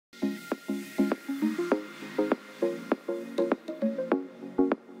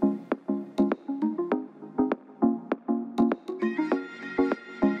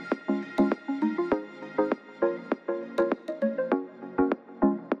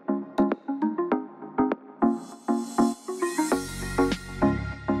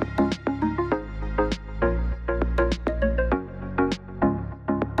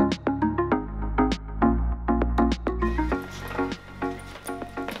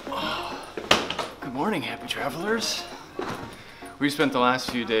morning, happy travelers. We've spent the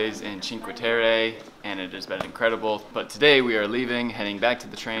last few days in Cinque Terre and it has been incredible, but today we are leaving, heading back to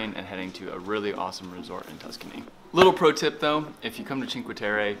the train and heading to a really awesome resort in Tuscany. Little pro tip though, if you come to Cinque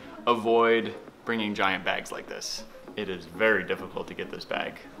Terre, avoid bringing giant bags like this. It is very difficult to get this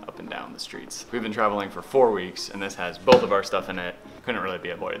bag up and down the streets. We've been traveling for 4 weeks and this has both of our stuff in it. Couldn't really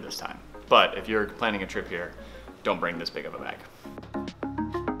be avoided this time. But if you're planning a trip here, don't bring this big of a bag.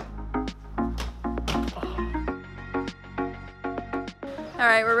 All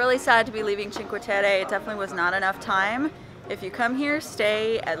right, we're really sad to be leaving Cinque Terre. It definitely was not enough time. If you come here,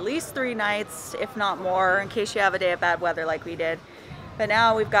 stay at least 3 nights, if not more, in case you have a day of bad weather like we did. But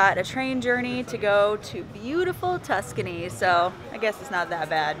now we've got a train journey to go to beautiful Tuscany, so I guess it's not that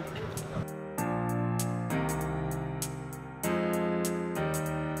bad.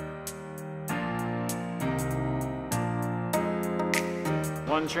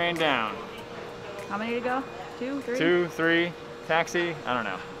 One train down. How many to go? 2, 3? 2, 3, taxi, I don't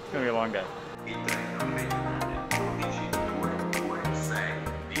know. It's gonna be a long day.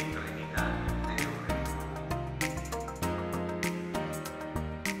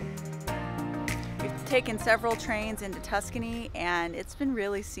 We've taken several trains into Tuscany and it's been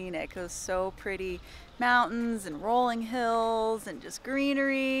really scenic. It was so pretty. Mountains and rolling hills and just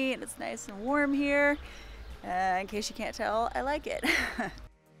greenery, and it's nice and warm here. In case you can't tell, I like it.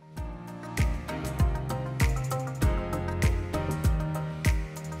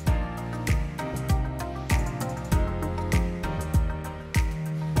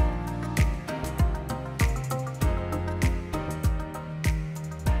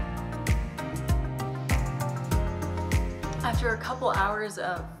 After a couple hours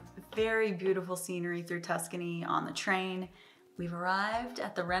of very beautiful scenery through Tuscany on the train, we've arrived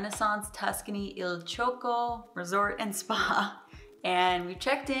at the Renaissance Tuscany Il Ciocco Resort and Spa. And we've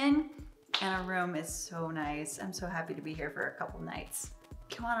checked in and our room is so nice. I'm so happy to be here for a couple nights.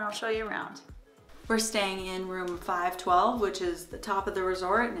 Come on and I'll show you around. We're staying in room 512, which is the top of the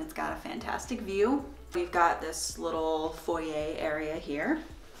resort, and it's got a fantastic view. We've got this little foyer area here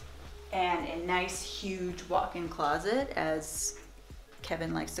and a nice huge walk-in closet, as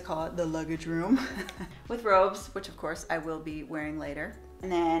Kevin likes to call it, the luggage room, with robes, which of course I will be wearing later.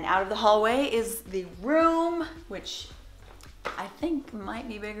 And then out of the hallway is the room, which I think might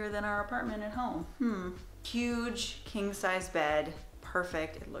be bigger than our apartment at home. Huge king-size bed,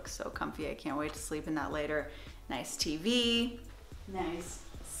 perfect. It looks so comfy. I can't wait to sleep in that later. Nice TV, nice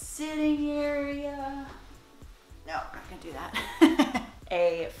sitting area. No, I'm not gonna do that.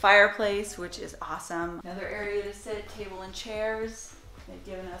 A fireplace, which is awesome. Another area to sit, table and chairs. They've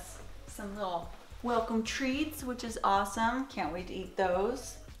given us some little welcome treats, which is awesome. Can't wait to eat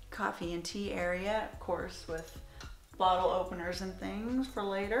those. Coffee and tea area, of course, with bottle openers and things for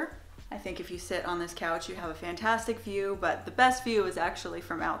later. I think if you sit on this couch, you have a fantastic view, but the best view is actually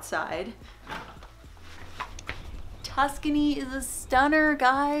from outside. Tuscany is a stunner,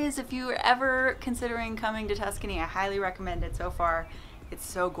 guys. If you are ever considering coming to Tuscany, I highly recommend it so far. It's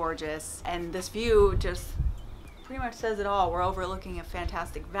so gorgeous, and this view just pretty much says it all. We're overlooking a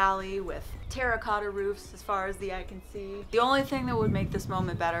fantastic valley with terracotta roofs as far as the eye can see. The only thing that would make this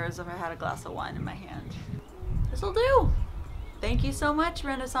moment better is if I had a glass of wine in my hand. This'll do. Thank you so much,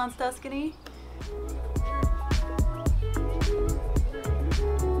 Renaissance Tuscany.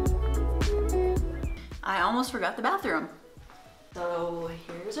 I almost forgot the bathroom. So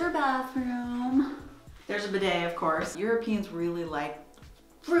here's our bathroom. There's a bidet, of course. Europeans really like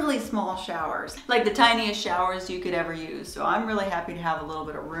really small showers, like the tiniest showers you could ever use. So I'm really happy to have a little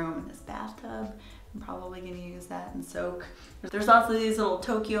bit of room in this bathtub. I'm probably gonna use that and soak. There's also these little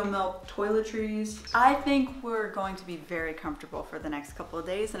Tokyo milk toiletries. I think we're going to be very comfortable for the next couple of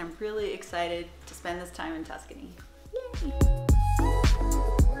days, and I'm really excited to spend this time in Tuscany. Yay.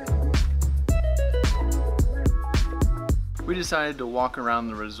 We decided to walk around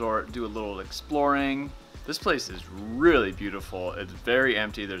the resort, do a little exploring. This place is really beautiful. It's very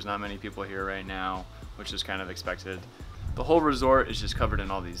empty. There's not many people here right now, which is kind of expected. The whole resort is just covered in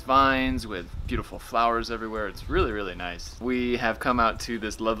all these vines with beautiful flowers everywhere. It's really, really nice. We have come out to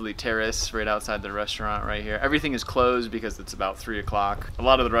this lovely terrace right outside the restaurant right here. Everything is closed because it's about 3 o'clock. A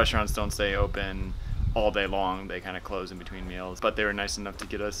lot of the restaurants don't stay open all day long. They kind of close in between meals, but they were nice enough to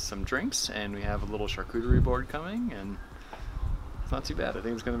get us some drinks, and we have a little charcuterie board coming, and it's not too bad. I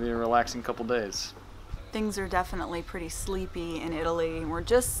think it's gonna be a relaxing couple days. Things are definitely pretty sleepy in Italy. We're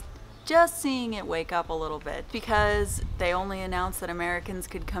just seeing it wake up a little bit because they only announced that Americans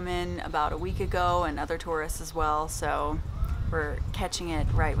could come in about a week ago and other tourists as well. So We're catching it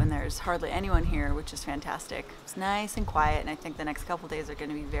right when there's hardly anyone here, which is fantastic. It's nice and quiet, and I think the next couple days are going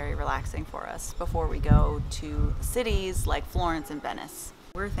to be very relaxing for us before we go to cities like Florence and Venice.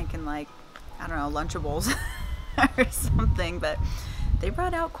 We're thinking like, I don't know, Lunchables or something, but they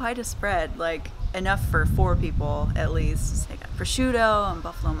brought out quite a spread, like enough for 4 people at least. They got prosciutto and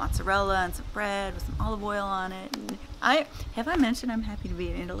buffalo mozzarella and some bread with some olive oil on it. And have I mentioned I'm happy to be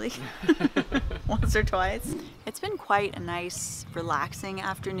in Italy once or twice? It's been quite a nice, relaxing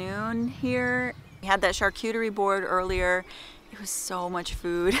afternoon here. We had that charcuterie board earlier. It was so much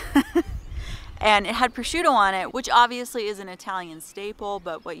food. And it had prosciutto on it, which obviously is an Italian staple,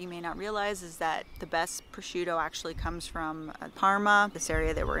 but what you may not realize is that the best prosciutto actually comes from Parma, this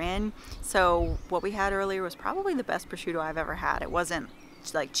area that we're in. So what we had earlier was probably the best prosciutto I've ever had. It wasn't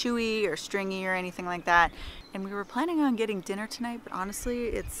like chewy or stringy or anything like that. And we were planning on getting dinner tonight, but honestly,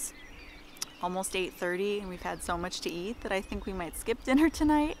 it's almost 8:30 and we've had so much to eat that I think we might skip dinner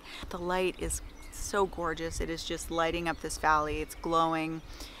tonight. The light is so gorgeous. It is just lighting up this valley. It's glowing.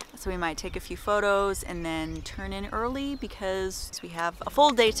 So we might take a few photos and then turn in early because we have a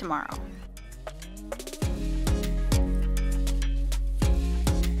full day tomorrow.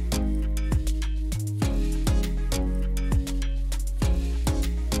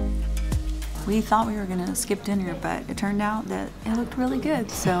 We thought we were gonna skip dinner, but it turned out that it looked really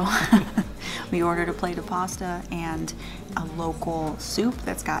good. So we ordered a plate of pasta and a local soup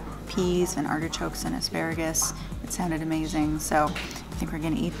that's got peas and artichokes and asparagus. It sounded amazing. So I think we're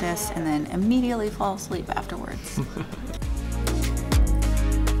gonna eat this and then immediately fall asleep afterwards.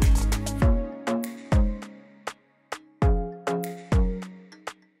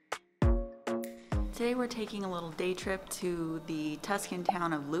 Today we're taking a little day trip to the Tuscan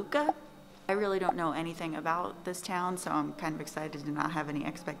town of Lucca. I really don't know anything about this town, so I'm kind of excited to not have any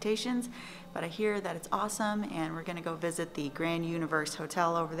expectations, but I hear that it's awesome, and we're gonna go visit the Grand Universe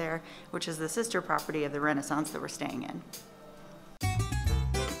Hotel over there, which is the sister property of the Renaissance that we're staying in.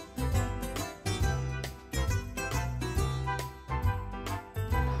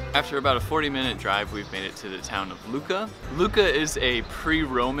 After about a 40-minute drive, we've made it to the town of Lucca. Lucca is a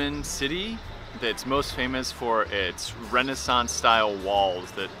pre-Roman city that's most famous for its Renaissance-style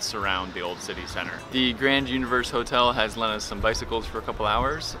walls that surround the old city center. The Grand Universe Hotel has lent us some bicycles for a couple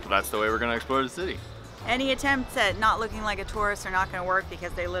hours. That's the way we're gonna explore the city. Any attempts at not looking like a tourist are not gonna work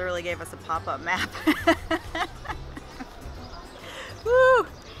because they literally gave us a pop-up map. Woo!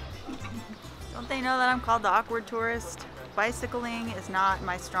 Don't they know that I'm called the awkward tourist? Bicycling is not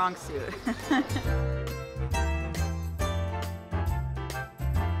my strong suit.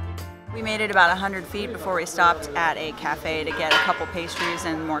 We made it about 100 feet before we stopped at a cafe to get a couple pastries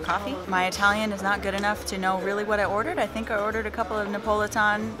and more coffee. My Italian is not good enough to know really what I ordered. I think I ordered a couple of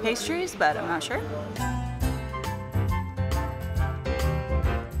Napolitan pastries, but I'm not sure.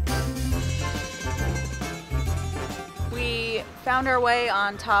 We found our way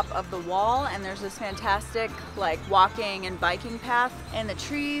on top of the wall, and there's this fantastic like walking and biking path, and the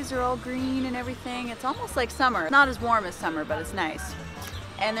trees are all green and everything. It's almost like summer. Not as warm as summer, but it's nice.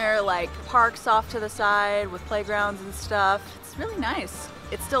 And there are like parks off to the side with playgrounds and stuff. It's really nice.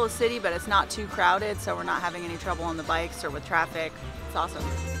 It's still a city, but it's not too crowded, so we're not having any trouble on the bikes or with traffic. It's awesome.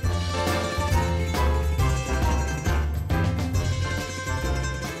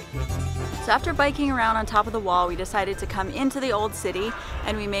 So after biking around on top of the wall, we decided to come into the old city,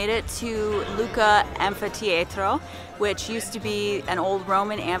 and we made it to Lucca Amphitheatro, which used to be an old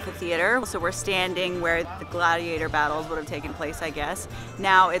Roman amphitheater. So we're standing where the gladiator battles would have taken place, I guess.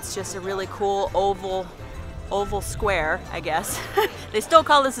 Now it's just a really cool oval square, I guess. They still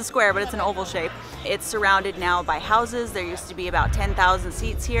call this a square, but it's an oval shape. It's surrounded now by houses. There used to be about 10,000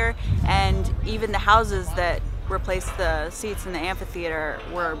 seats here, and even the houses that replaced the seats in the amphitheater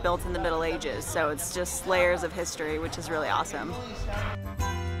were built in the Middle Ages. So it's just layers of history, which is really awesome.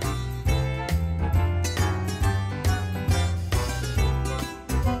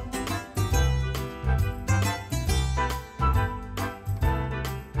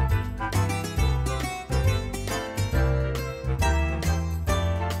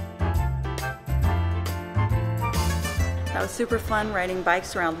 That was super fun riding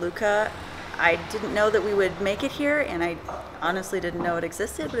bikes around Lucca. I didn't know that we would make it here, and I honestly didn't know it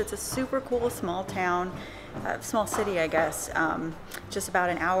existed, but it's a super cool small town, small city, I guess. Just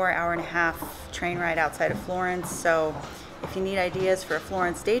about an hour and a half train ride outside of Florence. So if you need ideas for a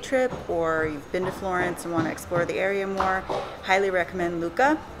Florence day trip, or you've been to Florence and want to explore the area more, highly recommend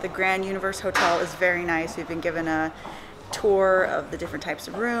Lucca. The Grand Universe Hotel is very nice. We've been given a tour of the different types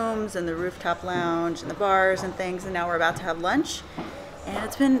of rooms and the rooftop lounge and the bars and things, and now we're about to have lunch. And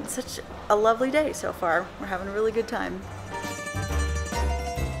it's been such a lovely day so far. We're having a really good time.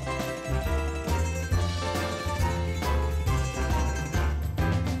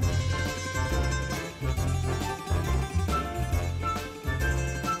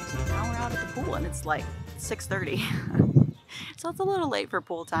 it's like 6:30. So it's a little late for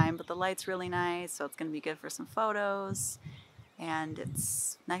pool time, but the light's really nice, so it's gonna be good for some photos. And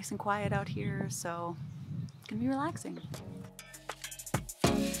it's nice and quiet out here, so it's gonna be relaxing.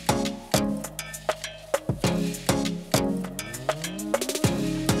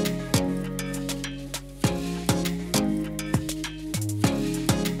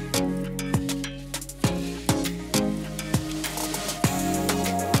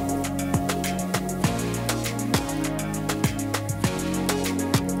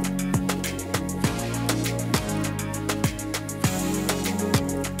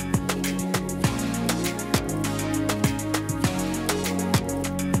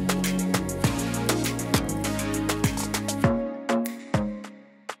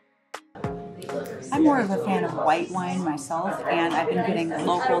 I'm more of a fan of white wine myself, and I've been getting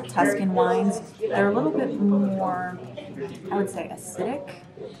local Tuscan wines. They're a little bit more, I would say, acidic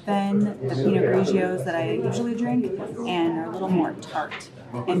than the Pinot Grigios that I usually drink, and are a little more tart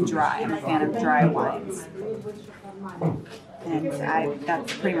and dry. I'm a fan of dry wines. And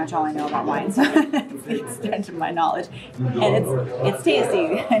that's pretty much all I know about wine, so it's the extent of my knowledge. And it's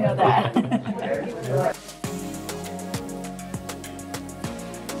tasty, I know that.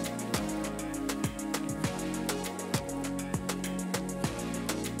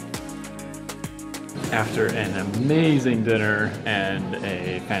 After an amazing dinner and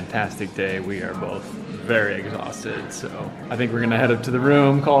a fantastic day, we are both very exhausted. So I think we're gonna head up to the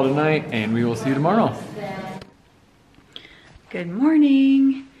room, call it a night, and we will see you tomorrow. Good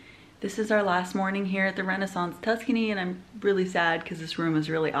morning. This is our last morning here at the Renaissance Tuscany, and I'm really sad because this room is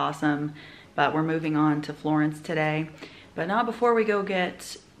really awesome, but we're moving on to Florence today. But not before we go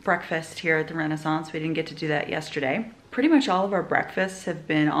get breakfast here at the Renaissance. We didn't get to do that yesterday. Pretty much all of our breakfasts have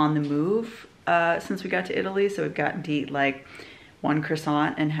been on the move since we got to Italy, so we've gotten to eat like one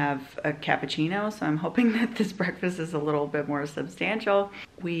croissant and have a cappuccino, so I'm hoping that this breakfast is a little bit more substantial.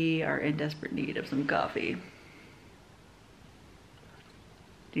 We are in desperate need of some coffee.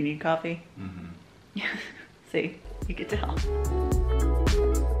 Do you need coffee? Mm-hmm. See, you can tell.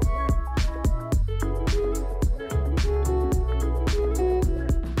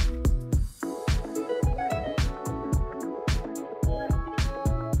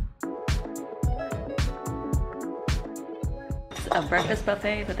 A breakfast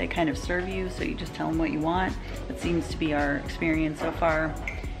buffet, but they kind of serve you, so you just tell them what you want. It seems to be our experience so far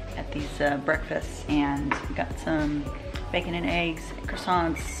at these breakfasts, and got some bacon and eggs,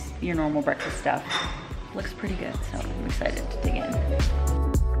 croissants, your normal breakfast stuff. Looks pretty good, so I'm excited to dig in.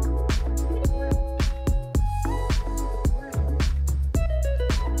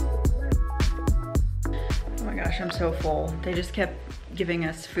 Oh my gosh, I'm so full. They just kept giving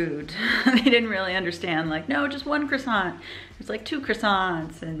us food. They didn't really understand, like, no, just one croissant. It's like 2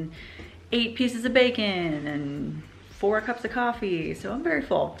 croissants and 8 pieces of bacon and 4 cups of coffee, so I'm very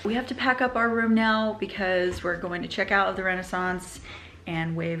full. We have to pack up our room now because we're going to check out of the Renaissance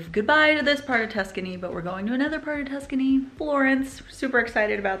and wave goodbye to this part of Tuscany, but we're going to another part of Tuscany, Florence. We're super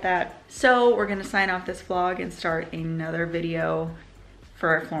excited about that. So we're gonna sign off this vlog and start another video for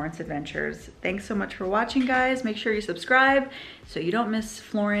our Florence adventures. Thanks so much for watching, guys. Make sure you subscribe so you don't miss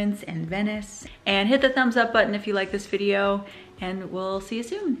Florence and Venice. And hit the thumbs up button if you like this video, and we'll see you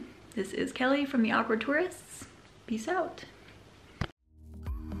soon. This is Kelly from The Awkward Tourists. Peace out.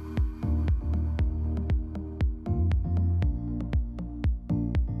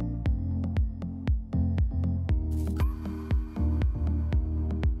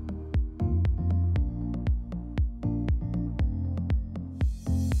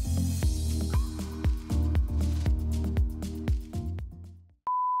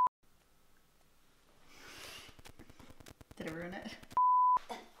 Did I ruin it?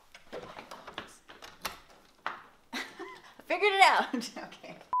 I figured it out.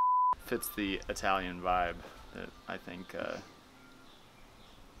 Okay. Fits the Italian vibe that I think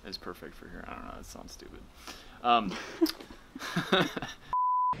is perfect for here. I don't know, that sounds stupid.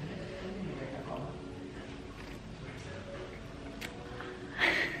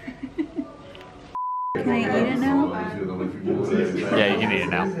 Can I eat it now? Yeah, you can eat it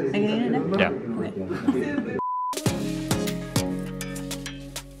now. I can eat it now? Yeah. Okay.